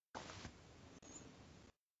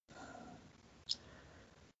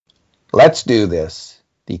Let's do this.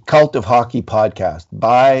 The Cult of Hockey podcast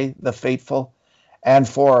by the faithful and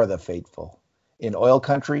for the faithful in oil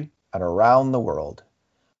country and around the world.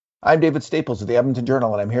 I'm David Staples of the Edmonton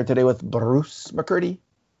Journal, and I'm here today with Bruce McCurdy.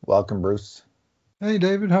 Welcome, Bruce. Hey,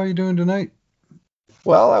 David. How are you doing tonight?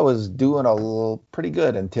 Well, I was doing a little pretty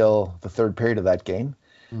good until the third period of that game.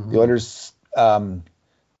 The Oilers,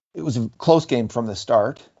 it was a close game from the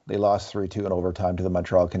start. They lost 3-2 in overtime to the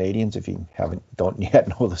Montreal Canadiens, if you don't yet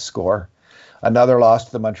know the score. Another loss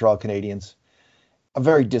to the Montreal Canadiens. A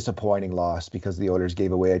very disappointing loss because the Oilers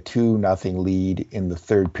gave away a 2-0 lead in the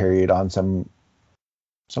third period on some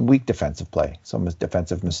weak defensive play, some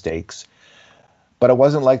defensive mistakes. But it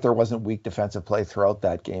wasn't like there wasn't weak defensive play throughout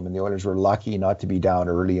that game, and the Oilers were lucky not to be down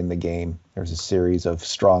early in the game. There was a series of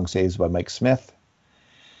strong saves by Mike Smith.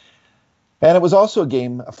 And it was also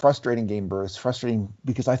a frustrating game, Bruce. Frustrating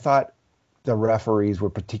because I thought the referees were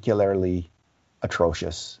particularly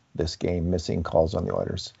atrocious this game, missing calls on the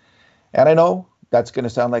Oilers. And I know that's going to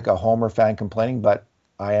sound like a Homer fan complaining, but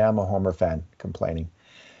I am a Homer fan complaining.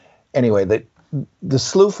 Anyway, the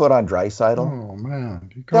slew foot on Draisaitl. Oh,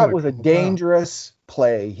 man. That was a dangerous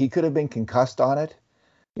play. He could have been concussed on it.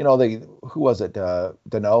 You know, who was it?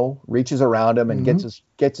 Danault reaches around him and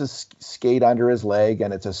gets his skate under his leg,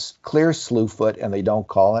 and it's a clear slew foot, and they don't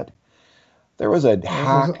call it. There was a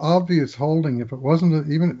hack. It was obvious holding. If it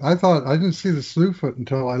wasn't I thought I didn't see the slew foot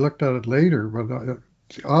until I looked at it later, but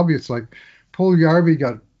it's obvious. Like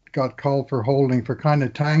Puljujarvi got called for holding for kind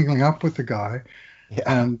of tangling up with the guy,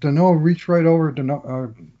 and Danault reached right over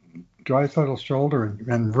Draisaitl's shoulder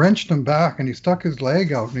and wrenched him back, and he stuck his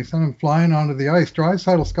leg out and he sent him flying onto the ice.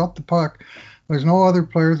 Draisaitl's got the puck. There's no other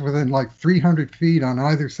players within like 300 feet on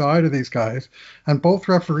either side of these guys, and both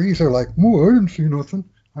referees are like, "Oh, I didn't see nothing."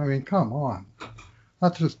 I mean, come on.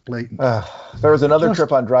 That's just blatant. There was another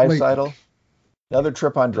trip on Draisaitl. Another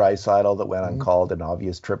trip on Draisaitl that went uncalled, an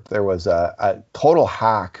obvious trip. There was a total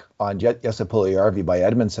hack on Jesse Puljujarvi by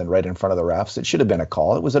Edmondson right in front of the refs. It should have been a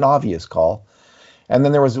call. It was an obvious call. And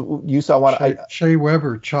then you saw one. Shea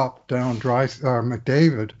Weber chopped down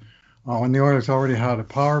McDavid when the Oilers already had a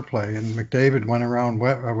power play, and McDavid went around.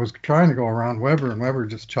 Was trying to go around Weber, and Weber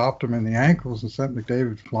just chopped him in the ankles and sent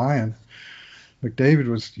McDavid flying. McDavid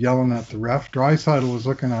was yelling at the ref. Draisaitl was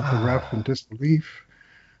looking at the ref in disbelief.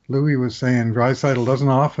 Louis was saying Draisaitl doesn't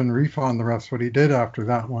often refund the refs what he did after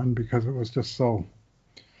that one because it was just so.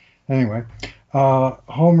 Anyway.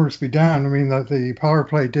 Homers be damned. I mean, that the power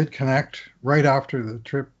play did connect right after the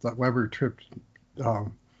trip that Weber tripped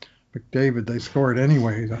McDavid. They scored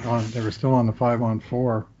anyway. They were still on the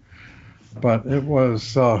 5-on-4, but it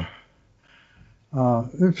was the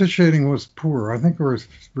officiating was poor. I think we're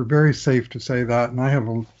very safe to say that, and I have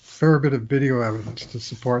a fair bit of video evidence to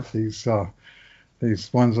support these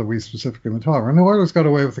ones that we specifically been talking. And the Oilers got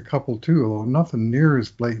away with a couple too, although nothing near as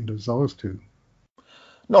blatant as those two.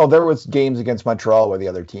 No, there was games against Montreal where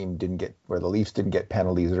where the Leafs didn't get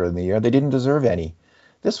penalties early in the year. They didn't deserve any.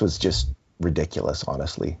 This was just ridiculous,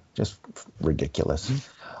 honestly. Just ridiculous.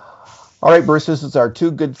 All right, Bruce, this is our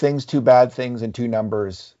 2 good things, 2 bad things, and 2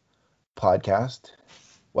 numbers podcast.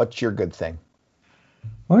 What's your good thing?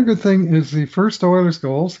 My good thing is the first Oilers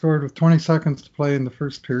goal scored with 20 seconds to play in the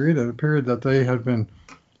first period, a period that they had been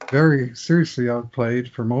very seriously outplayed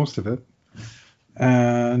for most of it.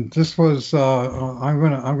 And this was I'm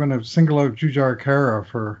gonna single out Jujhar Khaira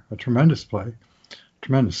for a tremendous play,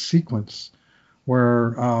 tremendous sequence,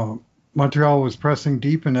 where Montreal was pressing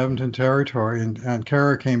deep in Edmonton territory, and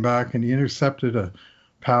Khaira came back and he intercepted a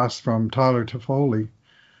pass from Tyler Toffoli,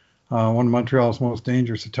 one of Montreal's most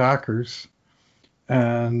dangerous attackers,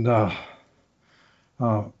 and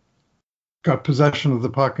got possession of the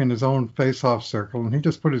puck in his own face-off circle, and he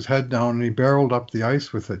just put his head down and he barreled up the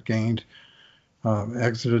ice with it,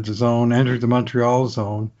 exited the zone, entered the Montreal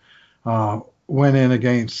zone, went in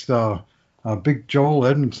against big Joel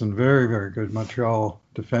Edmondson, very, very good Montreal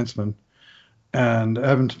defenseman. And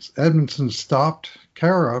Edmondson stopped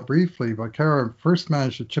Khaira briefly, but Khaira first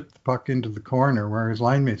managed to chip the puck into the corner where his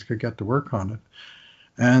line mates could get to work on it.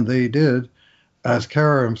 And they did, as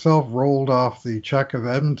Khaira himself rolled off the check of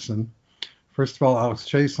Edmondson. First of all, Alex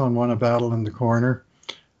Chiasson won a battle in the corner,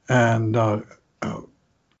 and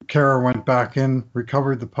Khaira went back in,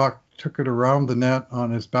 recovered the puck, took it around the net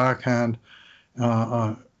on his backhand,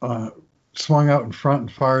 swung out in front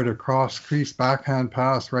and fired a cross-crease backhand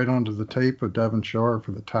pass right onto the tape of Devon Shore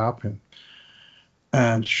for the tap-in.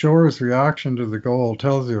 And Shore's reaction to the goal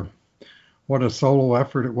tells you what a solo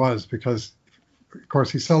effort it was, because, of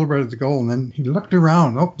course, he celebrated the goal, and then he looked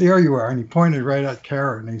around. Oh, there you are. And he pointed right at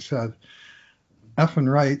Khaira, and he said,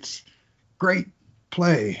 effing rights, great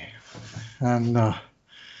play. And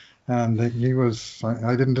And he was,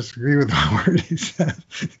 I didn't disagree with the word he said,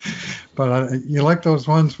 but you like those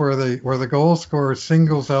ones where the goal scorer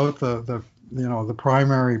singles out the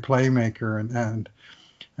primary playmaker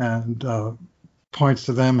and points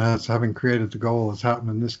to them as having created the goal, as happened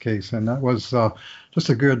in this case. And that was just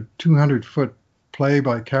a good 200-foot play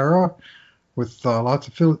by Kara with lots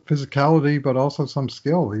of physicality, but also some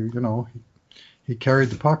skill. He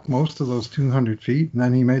carried the puck most of those 200 feet, and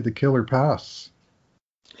then he made the killer pass.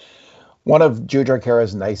 One of Jujhar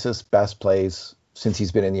Khaira's nicest, best plays since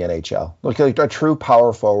he's been in the NHL. Like a true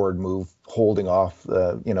power forward move, holding off,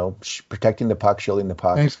 protecting the puck, shielding the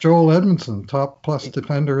puck. And it's Joel Edmondson, top plus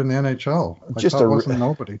defender in the NHL. Wasn't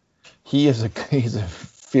nobody. He's a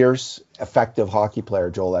fierce, effective hockey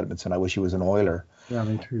player, Joel Edmondson. I wish he was an Oiler. Yeah,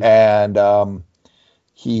 me too. And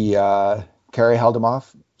Khaira held him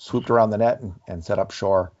off, swooped around the net, and set up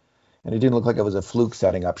shore. And it didn't look like it was a fluke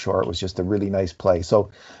setting up shore. It was just a really nice play.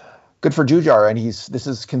 So good for Jujhar, and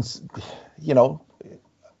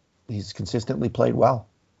he's consistently played well.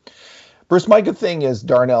 Bruce, my good thing is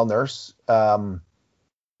Darnell Nurse. I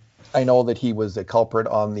know that he was a culprit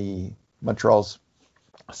on the Montreal's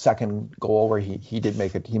second goal where he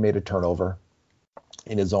made a turnover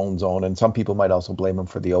in his own zone, and some people might also blame him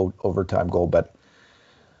for the overtime goal, but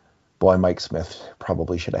boy, Mike Smith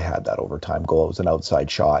probably should have had that overtime goal. It was an outside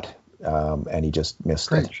shot, and he just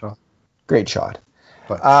missed it. Great shot.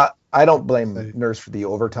 But I don't blame Nurse for the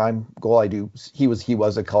overtime goal. I do. He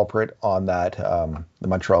was a culprit on that the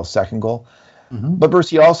Montreal second goal. Mm-hmm. But Bruce,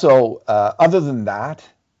 he also, other than that,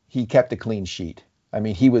 he kept a clean sheet. I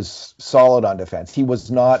mean, he was solid on defense. He was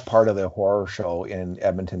not part of the horror show in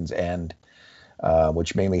Edmonton's end,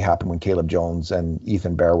 which mainly happened when Caleb Jones and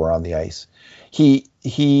Ethan Bear were on the ice. He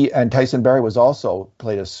and Tyson Barrie was also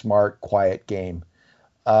played a smart, quiet game.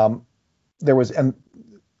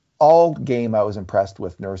 All game I was impressed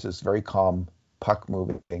with Nurse's very calm puck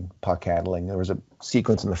moving, puck handling. There was a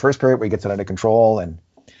sequence in the first period where he gets it under control and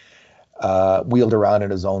wheeled around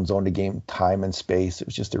in his own zone to gain time and space. It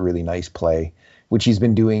was just a really nice play, which he's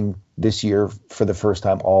been doing this year for the first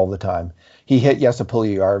time all the time. He hit Jesse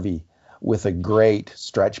Puljujarvi with a great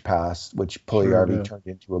stretch pass, which Puljujarvi turned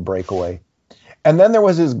into a breakaway. And then there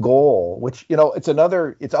was his goal, which,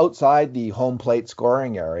 it's outside the home plate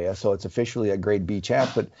scoring area, so it's officially a grade B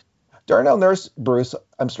chance, but Darnell Nurse, Bruce,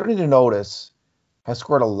 I'm starting to notice, has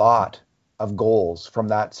scored a lot of goals from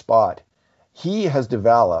that spot. He has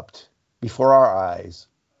developed, before our eyes,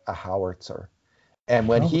 a howitzer. And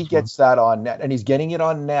when he gets that on net, and he's getting it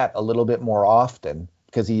on net a little bit more often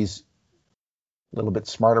because he's a little bit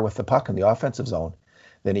smarter with the puck in the offensive zone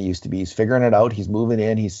than he used to be. He's figuring it out. He's moving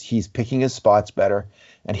in. He's picking his spots better.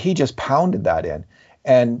 And he just pounded that in.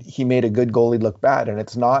 And he made a good goalie look bad. And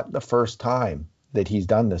it's not the first time that he's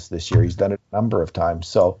done this year. He's done it a number of times.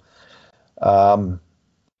 So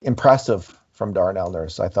impressive from Darnell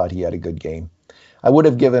Nurse. I thought he had a good game. I would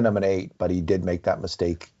have given him an 8, but he did make that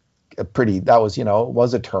mistake. It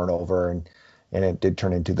was a turnover and it did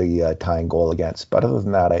turn into the tying goal against. But other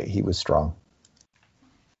than that, he was strong.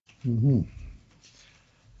 Mm-hmm.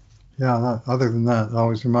 Yeah, other than that, it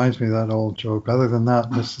always reminds me of that old joke. Other than that,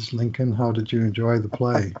 Mrs. Lincoln, how did you enjoy the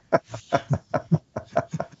play?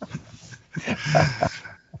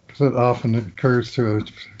 Because it often occurs to a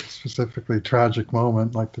specifically tragic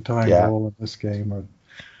moment, like the tying goal in this game.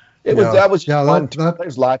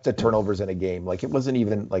 There's lots of turnovers in a game. Like, it wasn't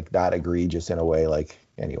even like that egregious in a way. Like,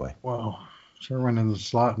 anyway. Wow. Sure went in the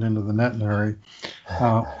slot and into the net, Larry.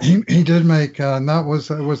 He did make, and it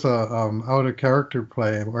was a out of character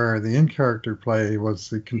play, where the in character play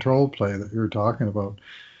was the control play that you were talking about.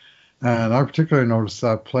 And I particularly noticed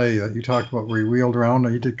that play that you talked about, where he wheeled around.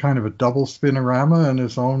 He did kind of a double spinorama in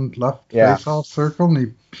his own left face-off circle,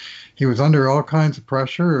 and he was under all kinds of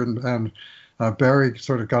pressure, and Barrie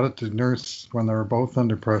sort of got it to Nurse when they were both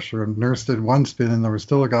under pressure, and Nurse did one spin and there was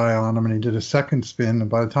still a guy on him, and he did a second spin,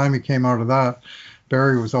 and by the time he came out of that,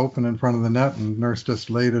 Barrie was open in front of the net, and Nurse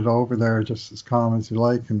just laid it over there just as calm as you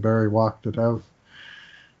like, and Barrie walked it out.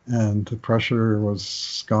 And the pressure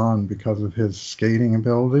was gone because of his skating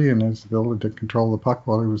ability and his ability to control the puck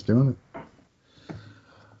while he was doing it.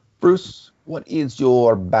 Bruce, what is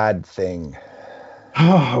your bad thing?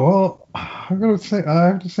 Well, I'm going to say I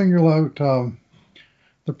have to single out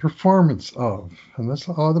the performance of, and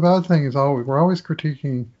the bad thing is we're always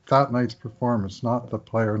critiquing that night's performance, not the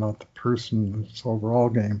player, not the person, its overall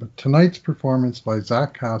game. But tonight's performance by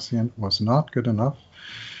Zack Kassian was not good enough.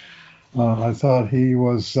 I thought he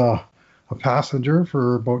was a passenger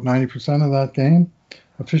for about 90% of that game.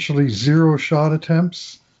 Officially 0 shot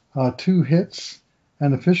attempts, 2 hits,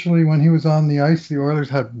 And officially, when he was on the ice, the Oilers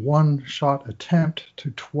had one shot attempt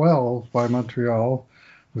to 12 by Montreal,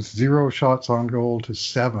 with 0 shots on goal to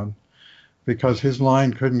 7, because his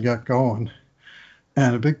line couldn't get going.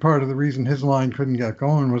 And a big part of the reason his line couldn't get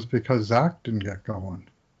going was because Zach didn't get going.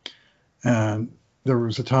 And there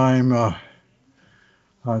was a time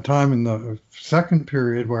in the second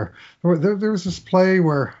period where there was this play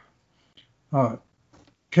where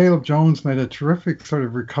Caleb Jones made a terrific sort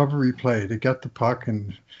of recovery play to get the puck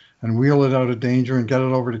and wheel it out of danger and get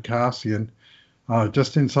it over to Cassian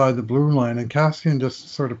just inside the blue line. And Cassian just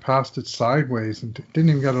sort of passed it sideways and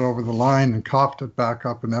didn't even get it over the line and coughed it back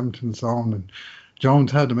up in Edmonton's zone. And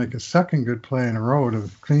Jones had to make a second good play in a row to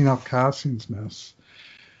clean up Cassian's mess.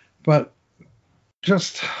 But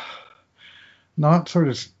just not sort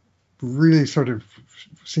of really sort of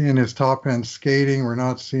seeing his top end skating. We're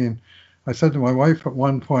not seeing. I said to my wife at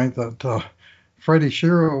one point that Freddie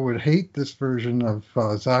Shero would hate this version of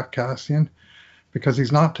Zach Cassian because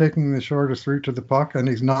he's not taking the shortest route to the puck and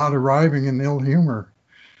he's not arriving in ill humor.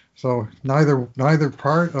 So neither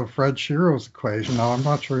part of Fred Shero's equation. Now, I'm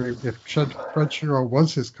not sure if Fred Shero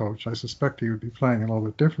was his coach. I suspect he would be playing a little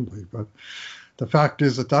bit differently. But the fact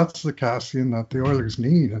is that that's the Cassian that the Oilers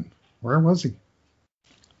need. And where was he?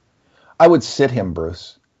 I would sit him,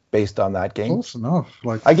 Bruce, based on that game. Close enough.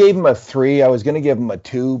 Like I gave him a 3. I was going to give him a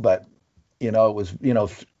 2, but it was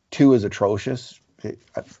 2 is atrocious.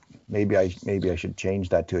 Maybe I should change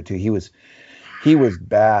that to a 2. He was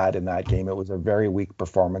bad in that game. It was a very weak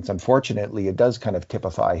performance. Unfortunately, it does kind of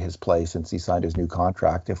typify his play since he signed his new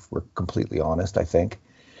contract. If we're completely honest, I think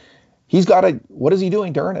he's got a. What is he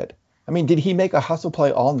doing during it? I mean, did he make a hustle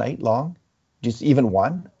play all night long? Just even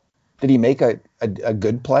one? Did he make a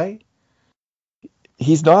good play?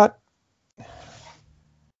 He's not. Yeah.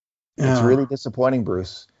 It's really disappointing,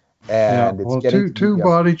 Bruce. And yeah, well, two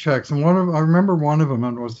body checks, and I remember one of them,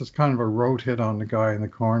 and it was just kind of a rote hit on the guy in the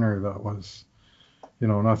corner that was,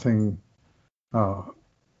 nothing,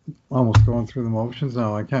 almost going through the motions.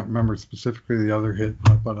 Now I can't remember specifically the other hit,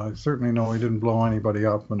 but I certainly know he didn't blow anybody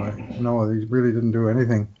up, and I know he really didn't do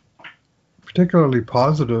anything particularly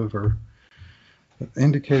positive or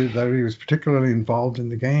indicated that he was particularly involved in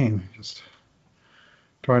the game. Just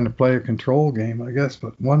trying to play a control game, I guess,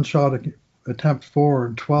 but one shot attempt for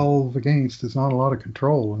and 12 against is not a lot of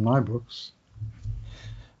control in my books.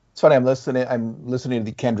 It's funny. I'm listening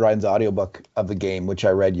to Ken Dryden's audiobook of the game, which I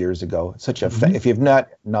read years ago. Such a if you've not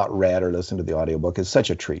read or listened to the audiobook, it's such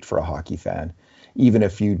a treat for a hockey fan, even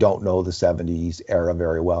if you don't know the 70s era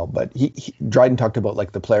very well. But Dryden talked about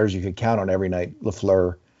like the players you could count on every night,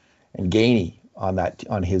 Lafleur and Gainey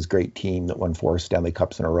on his great team that won 4 Stanley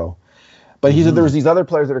Cups in a row. But he said there was these other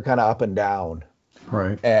players that are kind of up and down.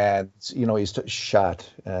 Right. And, he's Shutt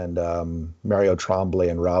and Mario Tremblay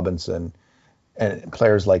and Robinson and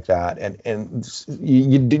players like that. And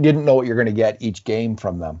you didn't know what you're going to get each game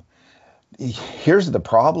from them. Here's the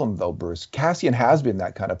problem, though, Bruce. Cassian has been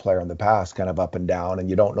that kind of player in the past, kind of up and down, and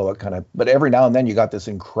you don't know what kind of. But every now and then you got this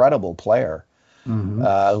incredible player who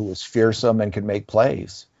was fearsome and could make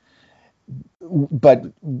plays. But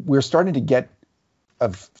we're starting to get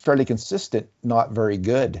a fairly consistent, not very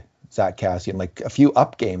good Zach Cassian. Like a few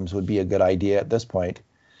up games would be a good idea at this point.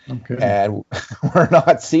 Okay. And we're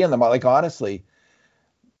not seeing them. Like, honestly,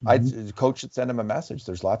 the coach should send him a message.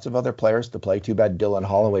 There's lots of other players to play. Too bad Dylan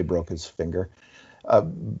Holloway broke his finger.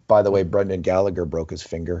 By the way, Brendan Gallagher broke his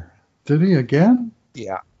finger. Did he again?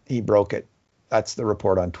 Yeah, he broke it. That's the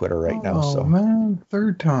report on Twitter right now. Oh, man,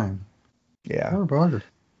 3rd time. Yeah. Poor bugger.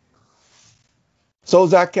 So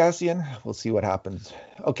Zach Cassian, we'll see what happens.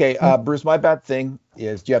 Okay, Bruce, my bad thing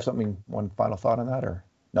is, do you have one final thought on that or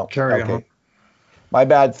no? Carry on. My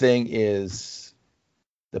bad thing is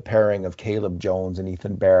the pairing of Caleb Jones and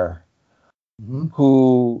Ethan Bear,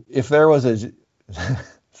 who, if there was a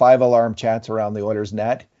 5-alarm chance around the Oilers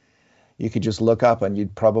net, you could just look up and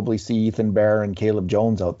you'd probably see Ethan Bear and Caleb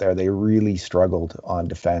Jones out there. They really struggled on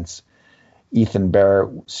defense. Ethan Bear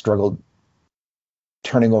struggled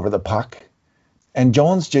turning over the puck. And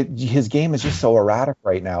Jones, his game is just so erratic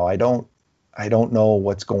right now. I don't know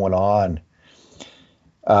what's going on.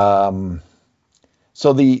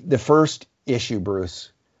 So the first issue,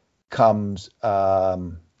 Bruce, comes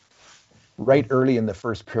right early in the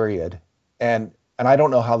first period, and I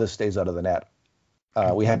don't know how this stays out of the net.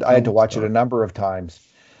 I had to watch it a number of times,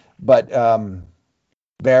 but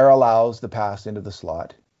Bear allows the pass into the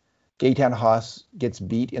slot. Gaetan Haas gets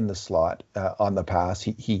beat in the slot on the pass.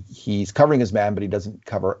 He's covering his man, but he doesn't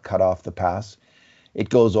cut off the pass. It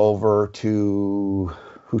goes over to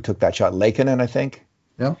who took that shot? Laakkonen, I think.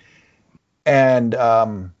 Yeah. And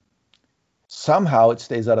somehow it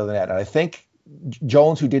stays out of the net. And I think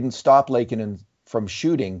Jones, who didn't stop Lakeinen from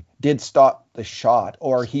shooting, did stop the shot,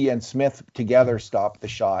 or he and Smith together stopped the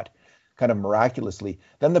shot kind of miraculously.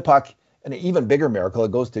 Then the puck, an even bigger miracle,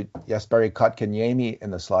 it goes to Jesperi Kotkaniemi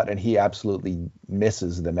in the slot, and he absolutely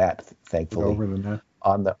misses the net, thankfully, over the net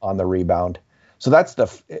on the rebound. So that's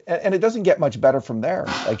and it doesn't get much better from there.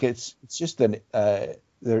 Like it's just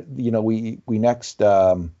we next.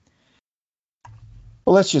 Well,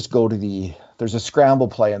 let's just go to there's a scramble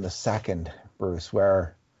play in the second, Bruce,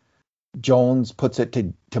 where Jones puts it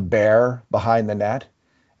to Bear behind the net,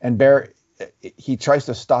 and Bear, he tries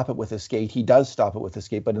to stop it with a skate. He does stop it with a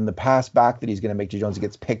skate, but in the pass back that he's going to make to Jones, it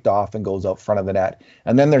gets picked off and goes out front of the net.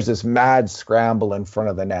 And then there's this mad scramble in front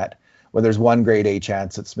of the net where there's one grade A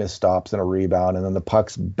chance that Smith stops and a rebound, and then the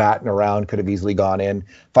puck's batting around, could have easily gone in.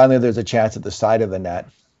 Finally, there's a chance at the side of the net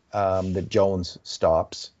that Jones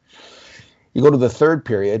stops. You go to the third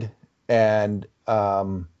period, and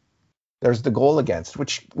there's the goal against,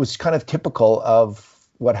 which was kind of typical of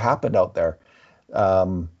what happened out there.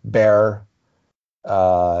 Bear,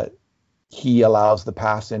 he allows the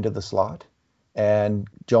pass into the slot, and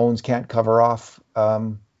Jones can't cover off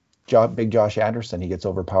big Josh Anderson. He gets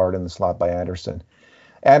overpowered in the slot by Anderson.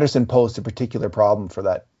 Anderson posed a particular problem for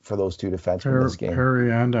those two defensemen in this game.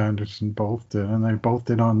 Perry and Anderson both did, and they both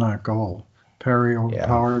did on that goal. Perry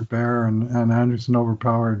overpowered Bear, and Anderson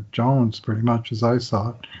overpowered Jones pretty much, as I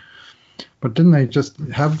saw it. But didn't they just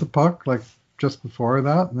have the puck like just before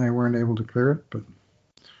that, and they weren't able to clear it? But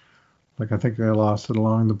I think they lost it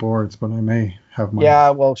along the boards, but I may have my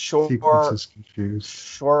sequences confused.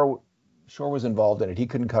 Shore was involved in it. He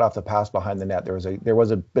couldn't cut off the pass behind the net. There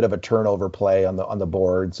was a bit of a turnover play on the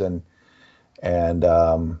boards, and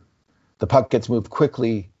the puck gets moved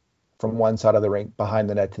quickly from one side of the rink behind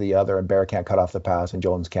the net to the other, and Bear can't cut off the pass, and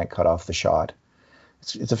Jones can't cut off the shot.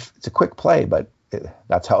 It's a quick play, but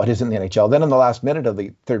that's how it is in the NHL. Then in the last minute of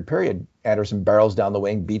the third period, Anderson barrels down the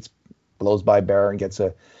wing, blows by Bear, and gets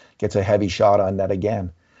a heavy shot on net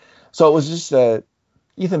again. So it was just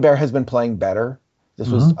Ethan Bear has been playing better. This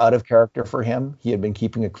was out of character for him. He had been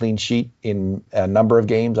keeping a clean sheet in a number of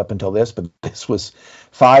games up until this, but this was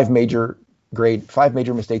five major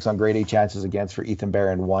mistakes on grade A chances against for Ethan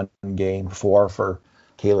Bear in one game, 4 for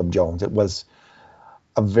Caleb Jones. It was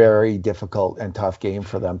a very difficult and tough game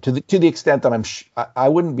for them, to the extent that I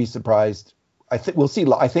wouldn't be surprised. I think we'll see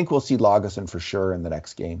Lagesson for sure in the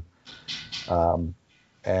next game,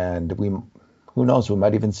 and who knows, we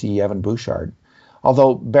might even see Evan Bouchard.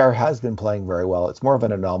 Although Bear has been playing very well, it's more of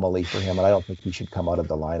an anomaly for him, and I don't think he should come out of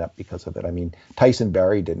the lineup because of it. I mean, Tyson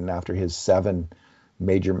Barrie didn't after his 7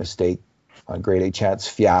 major mistake on grade A chance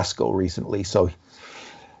fiasco recently. So,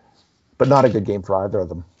 but not a good game for either of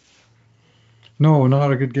them. No,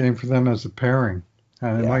 not a good game for them as a pairing.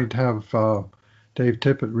 And it might have Dave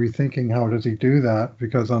Tippett rethinking how does he do that,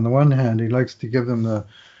 because on the one hand, he likes to give them the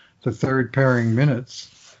third pairing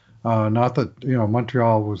minutes. Not that,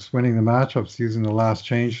 Montreal was winning the matchups using the last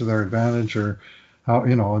change to their advantage, or how,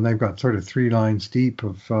 and they've got sort of 3 lines deep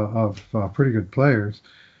of pretty good players.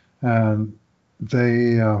 And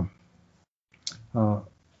they,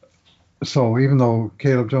 so even though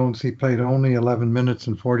Caleb Jones, he played only 11 minutes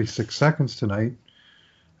and 46 seconds tonight,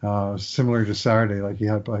 similar to Saturday, like he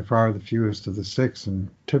had by far the fewest of the 6,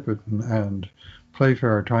 and Tippett and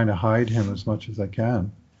Playfair are trying to hide him as much as they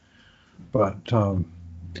can. But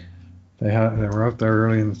they were out there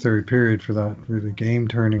early in the third period for that really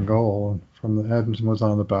game-turning goal, and from the Edmonton was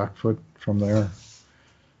on the back foot from there.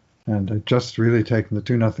 And had just really taken the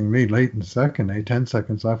 2-0 lead late in the second, 10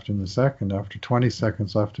 seconds left in the second, after 20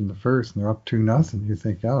 seconds left in the first, and they're up 2-0. You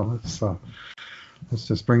think, let's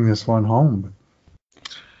just bring this one home.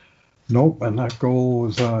 But nope, and that goal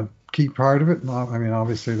was a key part of it. I mean,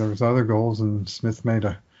 obviously there was other goals, and Smith made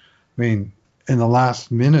in the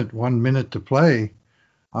last minute, 1 minute to play,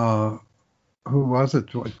 who was it?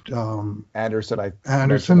 Anderson.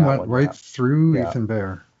 Anderson went right through Ethan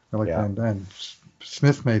Bear. And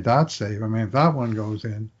Smith made that save. I mean, if that one goes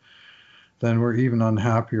in, then we're even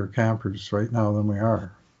unhappier campers right now than we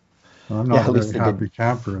are. I'm not a very happy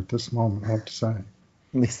camper at this moment, I have to say. At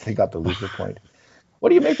least they got the loser point. What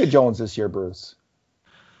do you make of Jones this year, Bruce?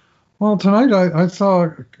 Well, tonight I saw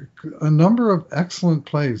a number of excellent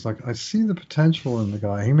plays. Like, I see the potential in the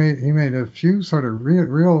guy. He made a few sort of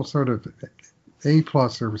real sort of A+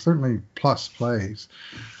 or certainly plus plays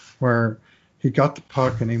where he got the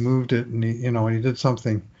puck and he moved it, and he did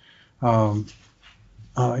something.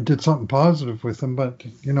 He did something positive with him, but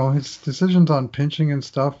his decisions on pinching and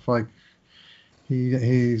stuff, like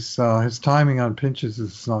his timing on pinches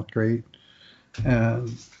is not great,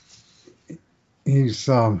 and he's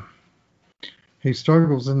he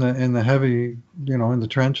struggles in the heavy, in the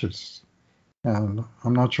trenches, and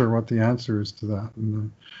I'm not sure what the answer is to that.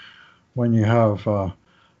 And when you have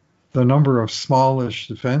the number of smallish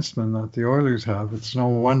defensemen that the Oilers have, it's no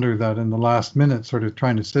wonder that in the last minute, sort of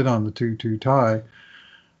trying to sit on the 2-2 tie,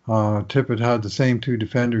 Tippett had the same two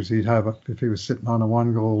defenders he'd have if he was sitting on a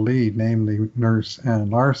one-goal lead, namely Nurse and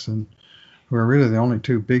Larson, who are really the only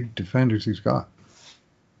two big defenders he's got.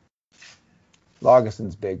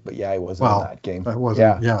 Laugesson's big, but yeah, he wasn't in that game. That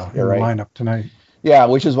wasn't, in the lineup tonight. Yeah,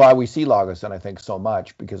 which is why we see Lagesson, I think, so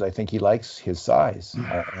much, because I think he likes his size.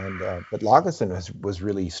 But Lagesson was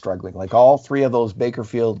really struggling. Like all three of those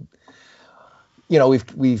Bakerfield,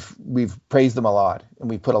 we've praised them a lot, and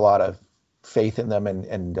we put a lot of faith in them,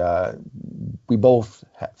 and we both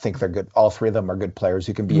think they're good. All three of them are good players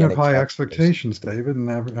who can be. You have high expectations, David,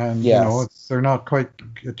 and yes. They're not quite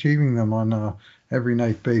achieving them on a every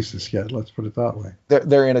night basis yet. Let's put it that way.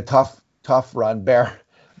 They're in a tough run. Bear,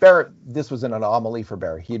 this was an anomaly for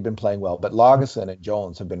Bear. He had been playing well, but Lagesson and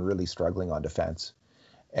Jones have been really struggling on defense,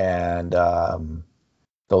 and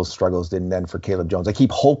those struggles didn't end for Caleb Jones. I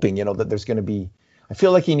keep hoping, that there's going to be. I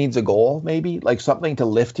feel like he needs a goal, maybe like something to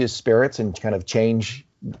lift his spirits and kind of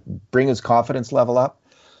bring his confidence level up.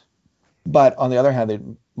 But on the other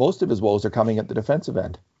hand, most of his woes are coming at the defensive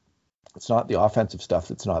end. It's not the offensive stuff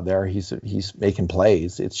that's not there. He's making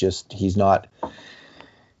plays. It's just he's not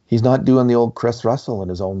doing the old Chris Russell in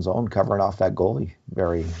his own zone, covering off that goalie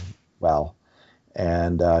very well.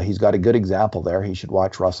 And he's got a good example there. He should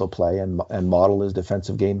watch Russell play and model his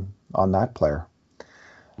defensive game on that player.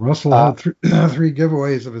 Russell had three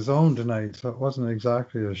giveaways of his own tonight, so it wasn't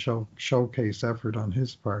exactly a showcase effort on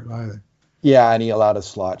his part either. Yeah, and he allowed a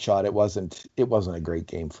slot shot. It wasn't a great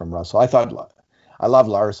game from Russell. I love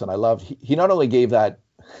Larson. He not only gave that,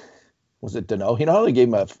 was it Danault? He not only gave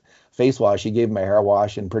him a face wash, he gave him a hair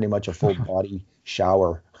wash and pretty much a full body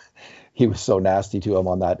shower. He was so nasty to him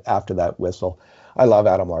after that whistle. I love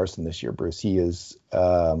Adam Larson this year, Bruce. He's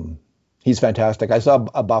fantastic. I saw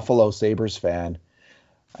a Buffalo Sabres fan,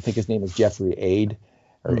 I think his name is Jeffrey Ade,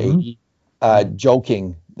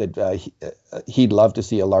 joking that he'd love to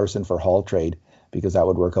see a Larson for Hall trade because that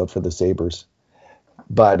would work out for the Sabres.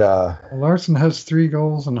 But Larson has 3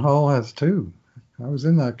 goals and Hall has 2. I was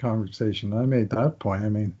in that conversation. I made that point. I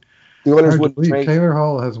mean, the Oilers wouldn't trade. Taylor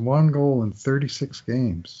Hall has 1 goal in 36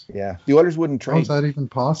 games. Yeah, the Oilers wouldn't trade. How's that even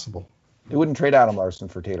possible? They wouldn't trade Adam Larson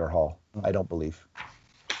for Taylor Hall. I don't believe.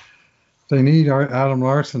 They need Adam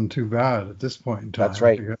Larson too bad at this point in time. That's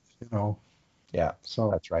right. Because, Yeah, so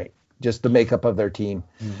that's right. Just the makeup of their team.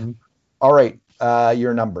 Mm-hmm. All right,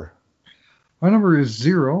 your number. My number is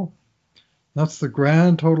 0. That's the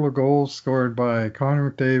grand total of goals scored by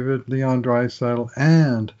Connor McDavid, Leon Draisaitl,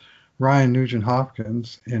 and Ryan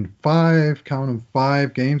Nugent-Hopkins in 5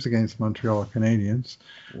 games against Montreal Canadiens.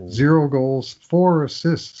 0 goals, 4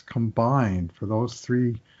 assists combined for those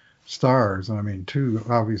 3 stars. I mean, 2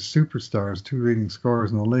 obvious superstars, 2 leading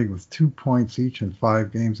scorers in the league with 2 points each in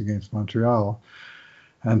 5 games against Montreal.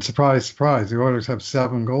 And surprise, surprise, the Oilers have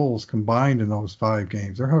 7 goals combined in those 5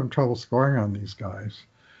 games. They're having trouble scoring on these guys.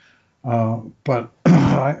 But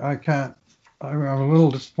I can't. I'm a little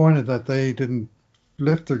disappointed that they didn't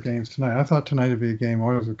lift their games tonight. I thought tonight would be a game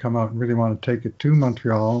Oilers would come out and really want to take it to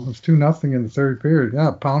Montreal. It was 2-0 in the third period. Yeah,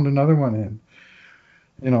 pound another one in.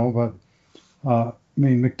 But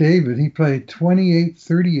McDavid, he played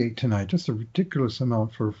 28-38 tonight, just a ridiculous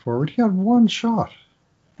amount for a forward. He had 1 shot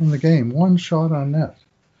in the game, 1 shot on net.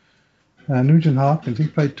 Nugent-Hopkins, he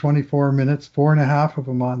played 24 minutes, 4.5 of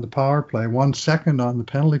them on the power play, 1 second on the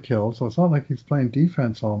penalty kill, so it's not like he's playing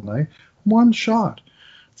defense all night. 1 shot,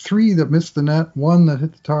 3 that missed the net, 1 that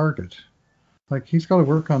hit the target. Like, he's got to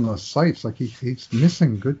work on those sights. Like, he's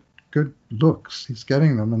missing good looks. He's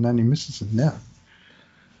getting them, and then he misses the net.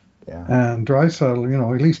 Yeah. And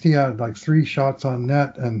Draisaitl, at least he had like 3 shots on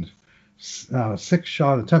net and 6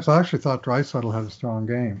 shot attempts. I actually thought Draisaitl had a strong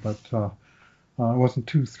game, but I wasn't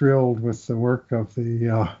too thrilled with the work of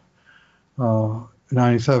the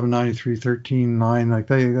 97, 93, 13 line. Like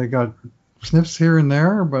they got sniffs here and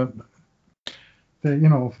there, but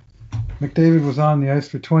McDavid was on the ice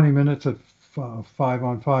for 20 minutes at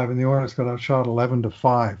 5-on-5, and the Oilers got outshot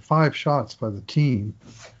 11-5. 5 shots by the team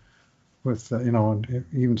with and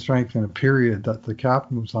even strength in a period that the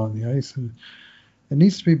captain was on the ice. And it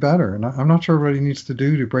needs to be better, and I'm not sure what he needs to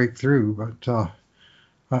do to break through, but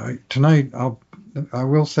tonight I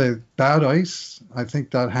will say bad ice. I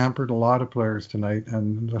think that hampered a lot of players tonight,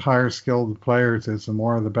 and the higher skill the players is, the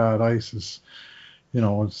more of the bad ice is.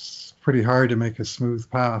 It's pretty hard to make a smooth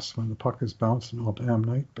pass when the puck is bouncing all damn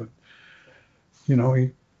night. But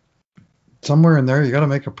somewhere in there you got to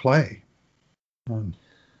make a play. Um,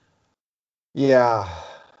 Yeah,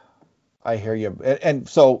 I hear you. And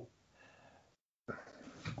so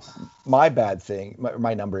my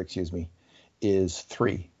number, excuse me, is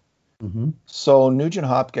 3. mhm. So Nugent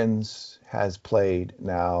Hopkins has played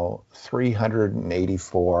now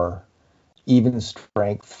 384 even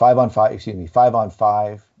strength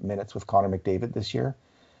 5-on-5 minutes with Connor McDavid this year.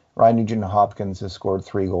 Ryan Nugent Hopkins has scored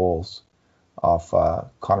 3 goals off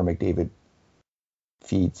Connor McDavid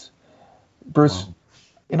feeds. Bruce,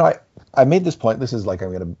 Wow. I made this point. This is like I'm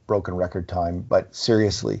going to broken record time, but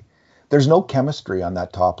seriously, there's no chemistry on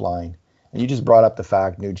that top line. And you just brought up the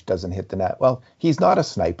fact Nuge doesn't hit the net. Well, he's not a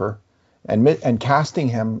sniper, and casting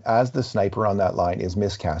him as the sniper on that line is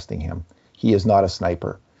miscasting him. He is not a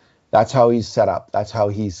sniper. That's how he's set up. That's how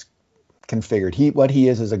he's configured. What he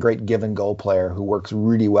is a great give and go player who works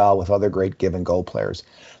really well with other great give and go players.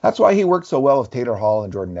 That's why he worked so well with Taylor Hall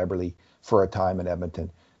and Jordan Eberle for a time in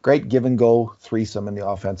Edmonton. Great give and go threesome in the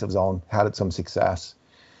offensive zone, had some success.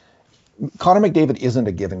 Connor McDavid isn't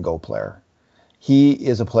a give and go player. He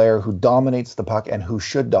is a player who dominates the puck and who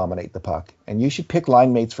should dominate the puck. And you should pick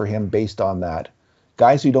line mates for him based on that.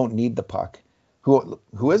 Guys who don't need the puck,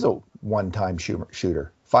 who is a one-time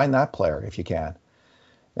shooter. Find that player if you can.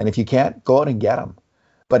 And if you can't, go out and get him.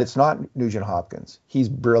 But it's not Nugent Hopkins. He's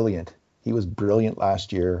brilliant. He was brilliant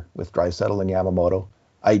last year with Draisaitl and Yamamoto.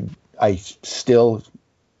 I still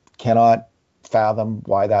cannot fathom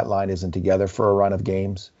why that line isn't together for a run of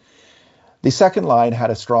games. The second line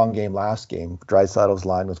had a strong game last game, Draisaitl's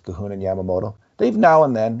line with Kahun and Yamamoto. They've now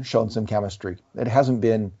and then shown some chemistry. It hasn't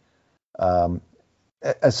been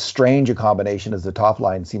as strange a combination as the top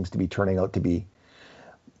line seems to be turning out to be.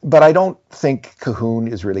 But I don't think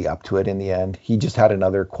Kahun is really up to it in the end. He just had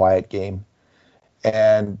another quiet game.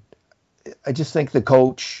 And I just think the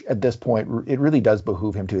coach at this point, it really does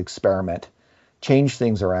behoove him to experiment, change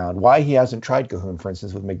things around. Why he hasn't tried Kahun, for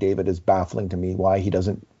instance, with McDavid is baffling to me. Why he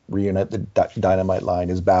doesn't reunite the dynamite line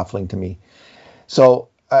is baffling to me. So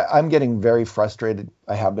I'm getting very frustrated.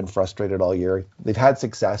 I have been frustrated all year. They've had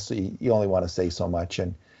success, so you only want to say so much.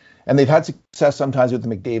 And they've had success sometimes with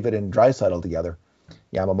McDavid and Draisaitl together.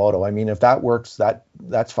 Yamamoto. I mean, if that works,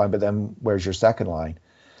 that's fine. But then where's your second line?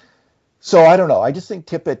 So I don't know. I just think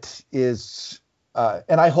Tippett is,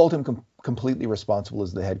 and I hold him completely responsible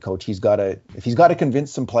as the head coach. If he's got to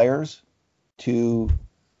convince some players to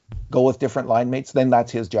go with different line mates, then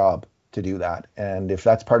that's his job to do that. And if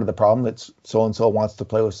that's part of the problem, that so and so wants to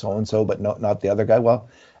play with so and so, but not the other guy. Well,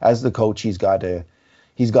 as the coach, he's got to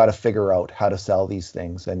figure out how to sell these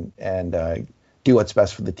things and do what's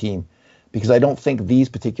best for the team. Because I don't think these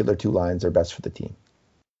particular 2 lines are best for the team.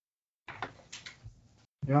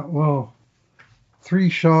 Yeah, well, 3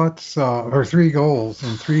 shots or 3 goals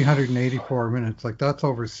in 384 minutes, like that's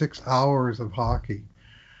over 6 hours of hockey.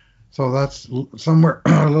 So that's somewhere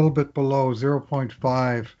a little bit below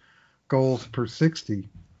 0.5 goals per 60.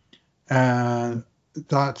 And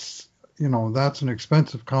that's an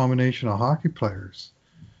expensive combination of hockey players.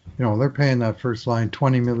 They're paying that first line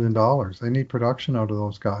 $20 million. They need production out of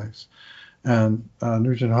those guys. And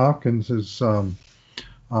Nugent Hopkins is,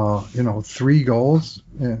 3 goals,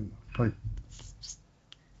 and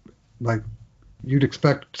like you'd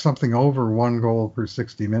expect something over 1 goal per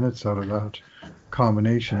 60 minutes out of that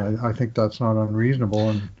combination. I think that's not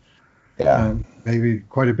unreasonable, and maybe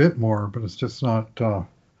quite a bit more, but it's just not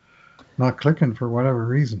clicking for whatever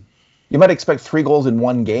reason. You might expect 3 goals in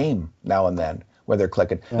 1 game now and then where they're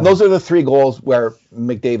clicking. Yeah. And those are the 3 goals where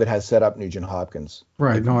McDavid has set up Nugent Hopkins.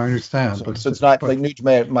 Right. No, I understand. So it's not like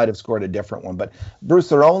Nugent might have scored a different one, but Bruce,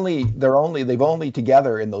 they've only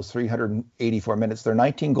together in those 384 minutes, they're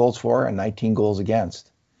 19 goals for and 19 goals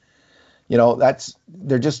against.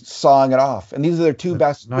 They're just sawing it off. And these are their 2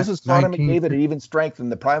 best. This is Connor McDavid at even strength in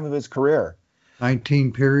the prime of his career.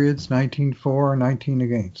 19 periods, 19 for, 19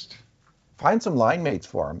 against. Find some line mates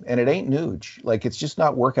for him, and it ain't Nuge. Like, it's just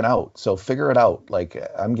not working out. So figure it out. Like,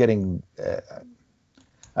 I don't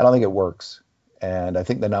think it works, and I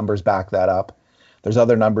think the numbers back that up. There's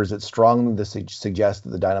other numbers that strongly suggest that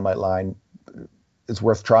the dynamite line is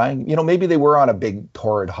worth trying. Maybe they were on a big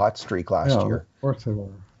torrid hot streak last year. Of course they were.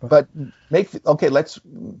 But let's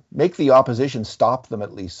make the opposition stop them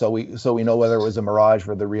at least, so we know whether it was a mirage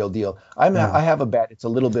or the real deal. I have a bet it's a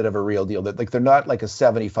little bit of a real deal, that they're not like a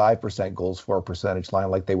 75% goals for percentage line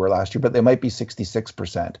like they were last year, but they might be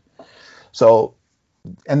 66%. So,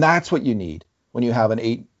 and that's what you need when you have an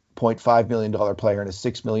 $8.5 million player and a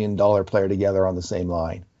 $6 million player together on the same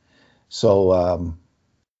line. So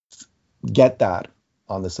get that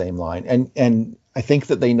on the same line, and I think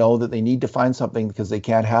that they know that they need to find something because they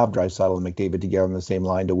can't have Draisaitl and McDavid together on the same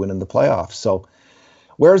line to win in the playoffs. So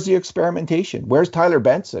Where's the experimentation? Where's Tyler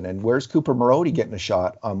Benson and where's Cooper Marody getting a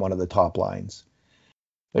shot on one of the top lines?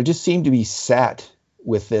 They just seem to be set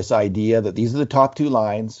with this idea that these are the top two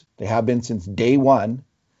lines. They have been since day one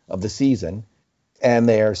of the season, and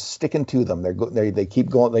they are sticking to them. They keep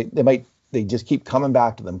going. They just keep coming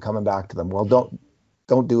back to them. Well,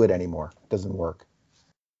 don't do it anymore. It doesn't work.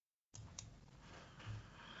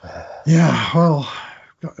 Yeah, well,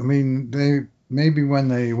 I mean, maybe when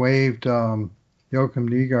they waived Joakim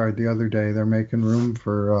Nygård the other day, they're making room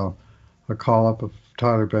for a call-up of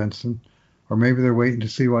Tyler Benson. Or maybe they're waiting to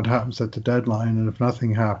see what happens at the deadline, and if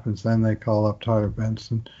nothing happens, then they call up Tyler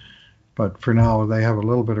Benson. But for now, they have a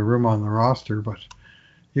little bit of room on the roster, but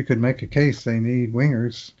you could make a case they need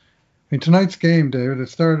wingers. I mean, tonight's game, David, it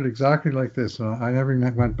started exactly like this. I never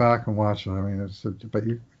went back and watched it. I mean,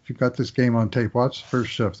 if you've got this game on tape, watch the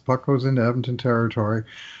first shift. The puck goes into Edmonton territory.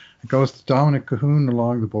 It goes to Dominic Cahoon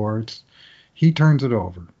along the boards. He turns it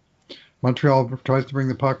over. Montreal tries to bring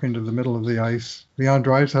the puck into the middle of the ice. Leon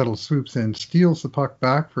Draisaitl swoops in, steals the puck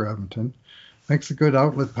back for Edmonton, makes a good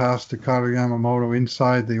outlet pass to Kailer Yamamoto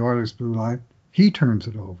inside the Oilers' blue line. He turns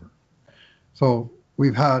it over. So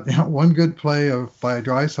we've had one good play by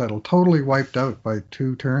Draisaitl, totally wiped out by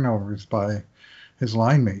two turnovers by his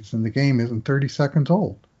line mates, and the game isn't 30 seconds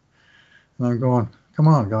old. And I'm going, come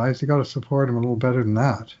on, guys, you got to support him a little better than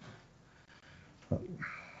that.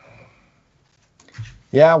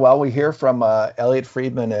 Yeah, well, we hear from Elliot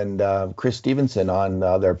Friedman and Chris Stevenson on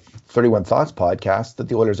their 31 Thoughts podcast that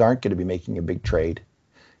the Oilers aren't going to be making a big trade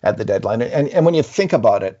at the deadline. And when you think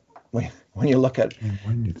about it, when you look at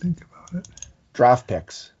draft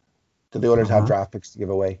picks, do the Oilers have draft picks to give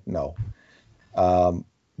away? No. Do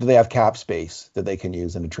they have cap space that they can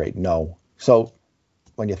use in a trade? No. So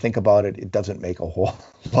when you think about it, it doesn't make a whole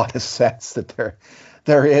lot of sense that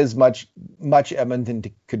there is much Edmonton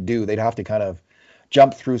could do. They'd have to kind of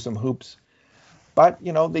jump through some hoops, but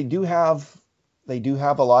they do have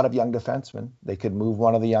a lot of young defensemen. They could move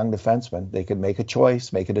one of the young defensemen. They could make a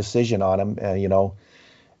choice, make a decision on him,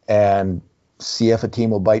 and see if a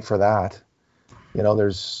team will bite for that.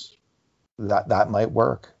 There's that might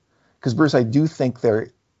work. Because Bruce, I do think I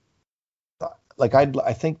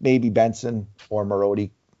think maybe Benson or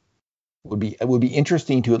Marody would be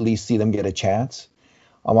interesting to at least see them get a chance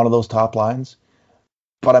on one of those top lines.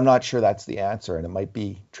 But I'm not sure that's the answer, and it might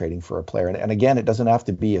be trading for a player. And again, it doesn't have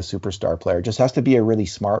to be a superstar player. It just has to be a really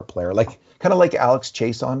smart player, kind of like Alex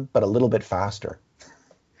Chiasson, but a little bit faster.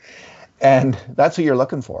 And that's what you're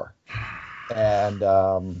looking for, and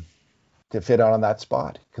to fit on that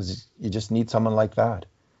spot, because you just need someone like that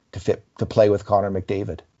to play with Connor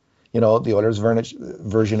McDavid. The Oilers'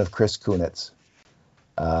 version of Chris Kunitz.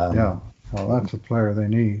 Well, that's a player they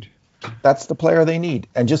need. That's the player they need.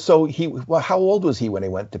 And just so how old was he when he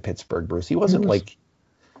went to Pittsburgh, Bruce? He wasn't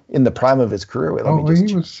in the prime of his career.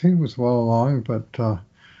 He was well along, but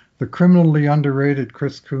the criminally underrated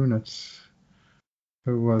Chris Kunitz,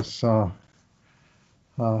 who was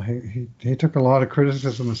he took a lot of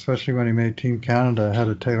criticism, especially when he made Team Canada ahead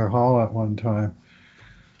of Taylor Hall at one time.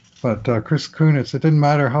 But Chris Kunitz, it didn't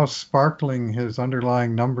matter how sparkling his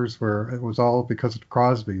underlying numbers were, it was all because of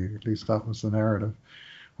Crosby. At least that was the narrative.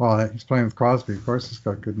 Well, he's playing with Crosby. Of course, he's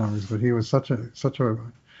got good numbers, but he was such a.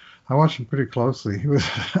 I watched him pretty closely. He was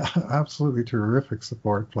absolutely terrific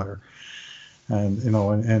support player, and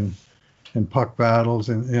in puck battles,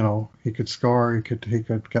 and he could score. He could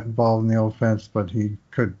get involved in the offense, but he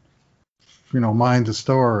could, mind the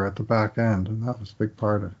store at the back end, and that was a big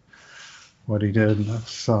part of what he did. And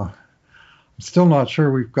that's. I'm still not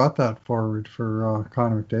sure we've got that forward for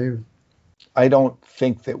Connor McDavid. I don't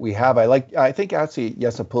think that we have. I think actually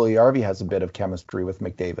Jesse Puljujärvi has a bit of chemistry with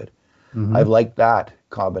McDavid. Mm-hmm. I've liked that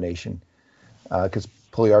combination because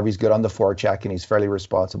Puljujärvi's good on the forecheck and he's fairly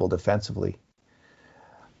responsible defensively.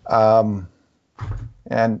 And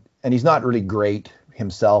he's not really great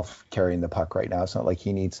himself carrying the puck right now. It's not like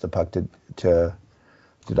he needs the puck to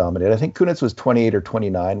dominate. I think Kunitz was 28 or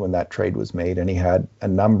 29 when that trade was made, and he had a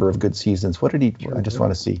number of good seasons. What did he? I just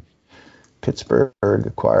want to see. Pittsburgh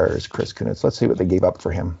acquires Chris Kunitz. Let's see what they gave up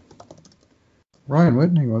for him. Ryan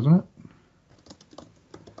Whitney, wasn't it?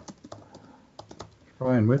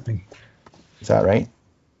 Ryan Whitney. Is that right?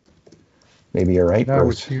 Maybe you're right,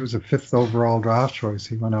 Bruce. He was a 5th overall draft choice.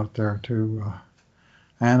 He went out there to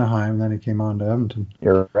Anaheim, then he came on to Edmonton.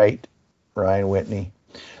 You're right, Ryan Whitney.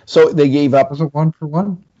 So they gave up. Was it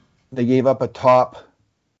 1-for-1? They gave up a top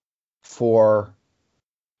 4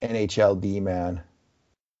 NHL D-man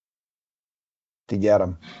to get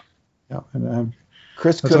him. Yeah, and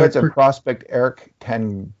Chris Kunitz and prospect Eric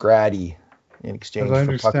Tangradi in exchange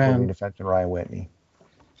for puck-moving defenseman Ryan Whitney.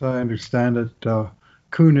 As I understand it,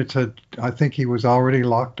 Kunitz I think he was already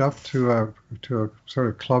locked up to a sort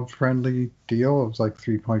of club-friendly deal. It was like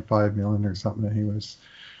 3.5 million or something, and he was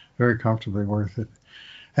very comfortably worth it.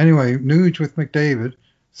 Anyway, Nuge with McDavid,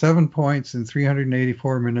 7 points in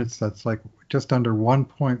 384 minutes. That's like just under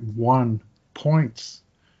 1.1 points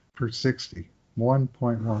per 60.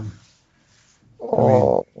 1.1.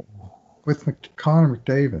 Oh. I mean, with Connor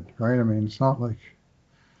McDavid, right? I mean, it's not like.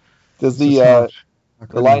 Does the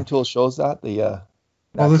line tool shows that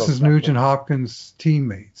well, this is Nugent Hopkins'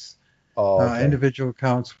 teammates. Oh, okay. Individual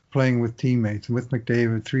accounts playing with teammates. And with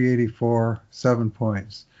McDavid, 384, 7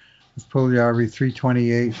 points. With Puljujarvi,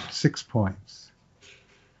 328, 6 points.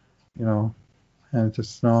 You know, and it's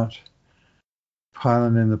just not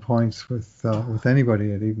piling in the points with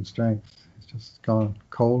anybody at even strength. It's just gone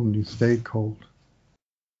cold, and you stayed cold.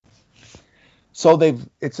 So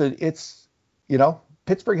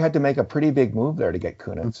Pittsburgh had to make a pretty big move there to get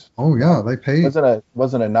Kunitz. Oh yeah, they paid.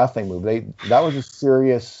 Wasn't a nothing move. That was a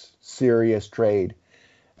serious trade,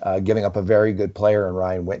 giving up a very good player in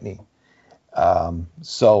Ryan Whitney. Or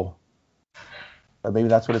maybe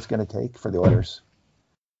that's what it's going to take for the Oilers,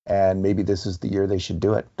 and maybe this is the year they should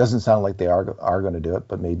do it. Doesn't sound like they are going to do it,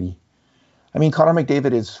 but maybe. I mean, Connor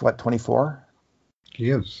McDavid is what, 24? He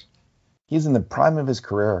is. He's in the prime of his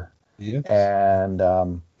career. Yes. And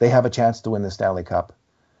they have a chance to win the Stanley Cup.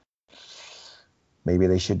 Maybe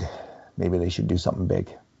they should do something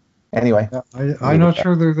big. Anyway, I'm not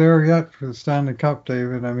sure they're there yet for the Stanley Cup,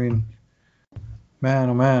 David. I mean, man,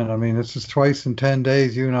 oh man. I mean, this is twice in 10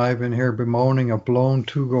 days. You and I have been here bemoaning a blown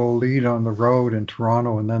 2-goal lead on the road in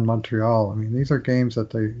Toronto and then Montreal. I mean, these are games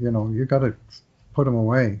that you got to put them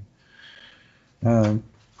away.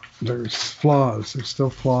 There's flaws. There's still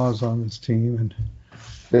flaws on this team, and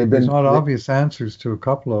there's not obvious answers to a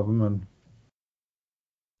couple of them, and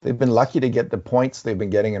they've been lucky to get the points they've been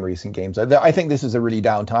getting in recent games. I think this is a really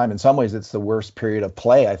down time. In some ways, it's the worst period of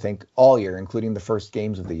play, I think, all year, including the first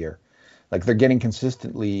games of the year. Like, they're getting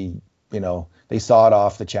consistently, they sawed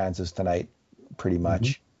off the chances tonight pretty much.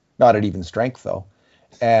 Mm-hmm. Not at even strength, though.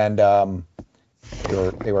 And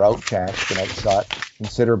they were outchanced and outshot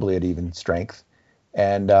considerably at even strength.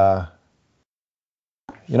 And,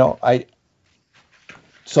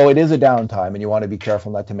 so it is a downtime, and you want to be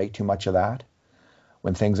careful not to make too much of that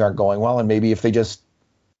when things aren't going well. And maybe if they just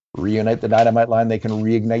reunite the dynamite line, they can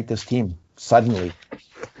reignite this team suddenly.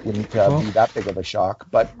 Wouldn't be that big of a shock,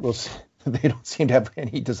 but we'll see. They don't seem to have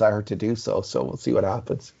any desire to do so. So we'll see what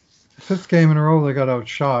happens. 5th game in a row they got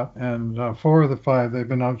outshot, and 4 of the 5 they've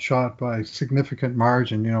been outshot by significant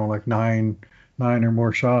margin. Like nine or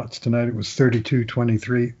more shots. Tonight it was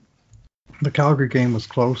 32-23. The Calgary game was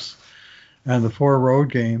close. And the 4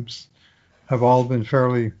 road games have all been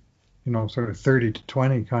fairly, sort of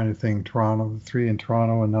 30-20 kind of thing. Toronto, the 3 in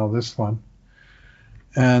Toronto, and now this one.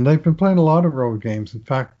 And they've been playing a lot of road games. In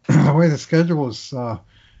fact, the way the schedule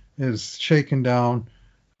is shaken down,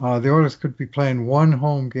 the Oilers could be playing 1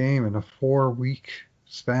 home game in a 4-week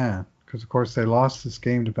span. Because, of course, they lost this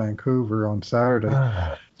game to Vancouver on Saturday.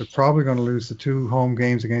 They're probably going to lose the 2 home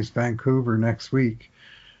games against Vancouver next week.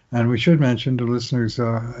 And we should mention to listeners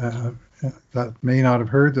that may not have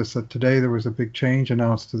heard this, that today there was a big change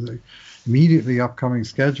announced to the immediately upcoming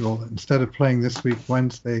schedule. Instead of playing this week,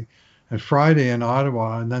 Wednesday and Friday in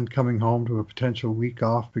Ottawa, and then coming home to a potential week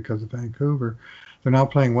off because of Vancouver, they're now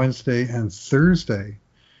playing Wednesday and Thursday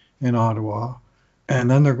in Ottawa.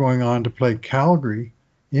 And then they're going on to play Calgary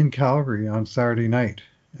on Saturday night.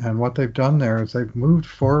 And what they've done there is they've moved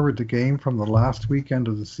forward the game from the last weekend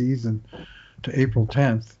of the season to April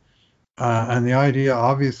 10th. And the idea,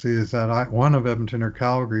 obviously, is that one of Edmonton or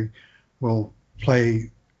Calgary will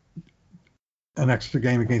play an extra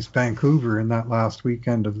game against Vancouver in that last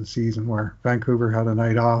weekend of the season, where Vancouver had a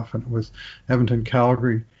night off, and it was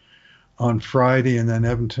Edmonton-Calgary on Friday, and then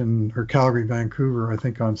Edmonton or Calgary-Vancouver, I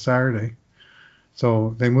think, on Saturday.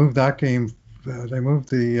 So they moved that game. They moved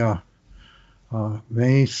the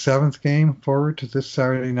May 7th game forward to this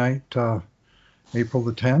Saturday night, April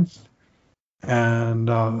the 10th.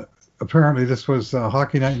 And apparently this was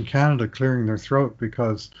Hockey Night in Canada clearing their throat,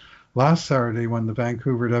 because last Saturday, when the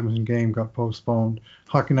Vancouver-Edmonton game got postponed,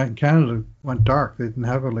 Hockey Night in Canada went dark. They didn't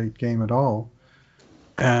have a late game at all.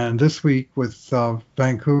 And this week, with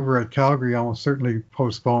Vancouver at Calgary almost certainly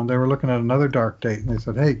postponed, they were looking at another dark date, and they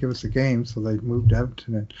said, hey, give us a game. So they moved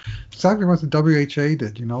Edmonton in. Exactly what the WHA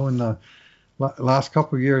did, in the last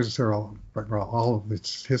couple of years, all of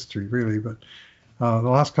its history, really, but the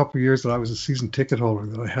last couple of years that I was a season ticket holder,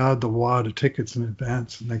 that I had the wad of tickets in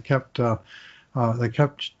advance, and they kept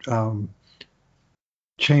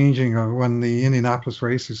changing. When the Indianapolis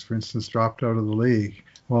Racers, for instance, dropped out of the league,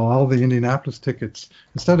 Well, all the Indianapolis tickets,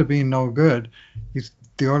 instead of being no good,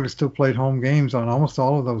 the Oilers still played home games on almost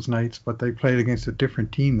all of those nights, but they played against a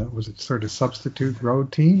different team that was a sort of substitute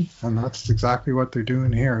road team, and that's exactly what they're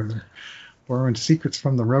doing here. They're borrowing secrets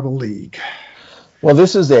from the Rebel League. Well,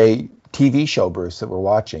 this is a TV show, Bruce, that we're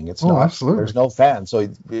watching. It's not. Absolutely. There's no fans, so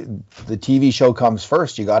the TV show comes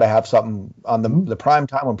first. You got to have something on the prime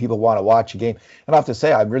time when people want to watch a game. And I have to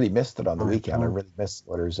say, I really missed it on the weekend. I really missed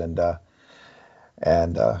the Oilers, and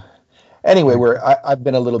anyway, I've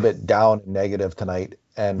been a little bit down and negative tonight,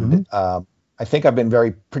 and I think I've been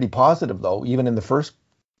pretty positive though, even in the first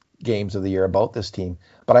games of the year about this team.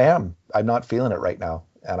 But I'm not feeling it right now,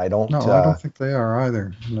 and I don't. No, I don't think they are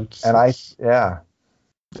either.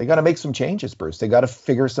 They got to make some changes, Bruce. They got to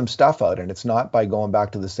figure some stuff out, and it's not by going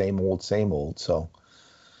back to the same old. So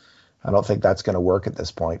I don't think that's going to work at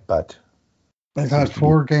this point. But they've had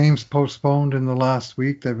 4 games postponed in the last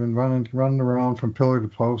week. They've been running around from pillar to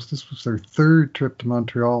post. This was their 3rd trip to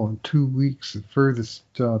Montreal in 2 weeks, the furthest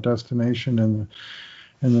destination in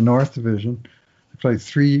the North Division. They played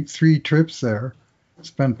three trips there,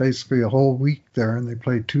 spent basically a whole week there, and they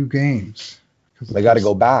played 2 games. They got to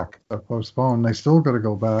go back. They're postponed. They still got to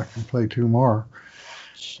go back and play 2 more.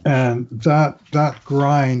 And that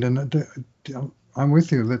grind, and I'm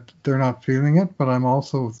with you that they're not feeling it, but I'm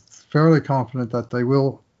also fairly confident that they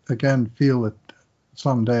will again feel it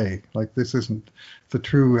someday. Like, this isn't the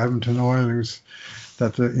true Edmonton Oilers,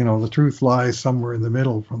 that the truth lies somewhere in the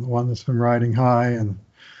middle, from the one that's been riding high and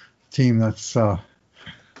the team that's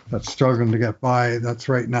struggling to get by. That's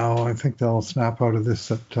right now. I think they'll snap out of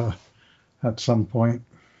this at some point.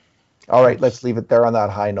 All right, let's leave it there on that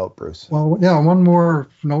high note, Bruce. Well, yeah, one more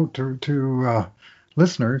note to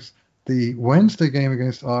listeners. The Wednesday game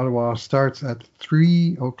against Ottawa starts at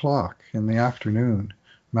 3:00 in the afternoon,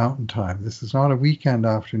 Mountain Time. This is not a weekend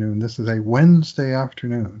afternoon. This is a Wednesday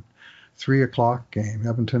afternoon, 3:00 game,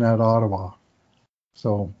 Edmonton at Ottawa.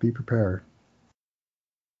 So be prepared.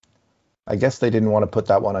 I guess they didn't want to put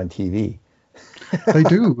that one on TV. They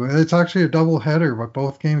do. It's actually a double header, but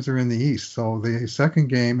both games are in the East. So the second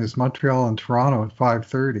game is Montreal and Toronto at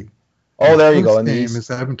 5:30. Oh, there you go. The game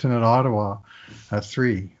is Edmonton at Ottawa at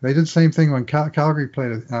 3. They did the same thing when Calgary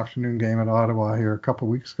played an afternoon game at Ottawa here a couple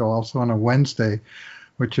of weeks ago, also on a Wednesday,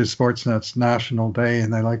 which is Sportsnet's national day,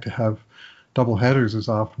 and they like to have double headers as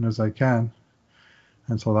often as they can.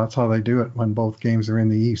 And so that's how they do it when both games are in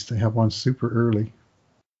the East. They have one super early.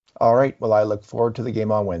 All right. Well, I look forward to the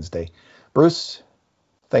game on Wednesday. Bruce,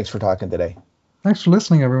 thanks for talking today. Thanks for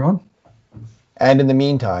listening, everyone. And in the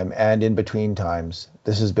meantime, and in between times,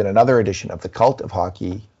 this has been another edition of the Cult of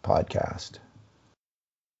Hockey podcast.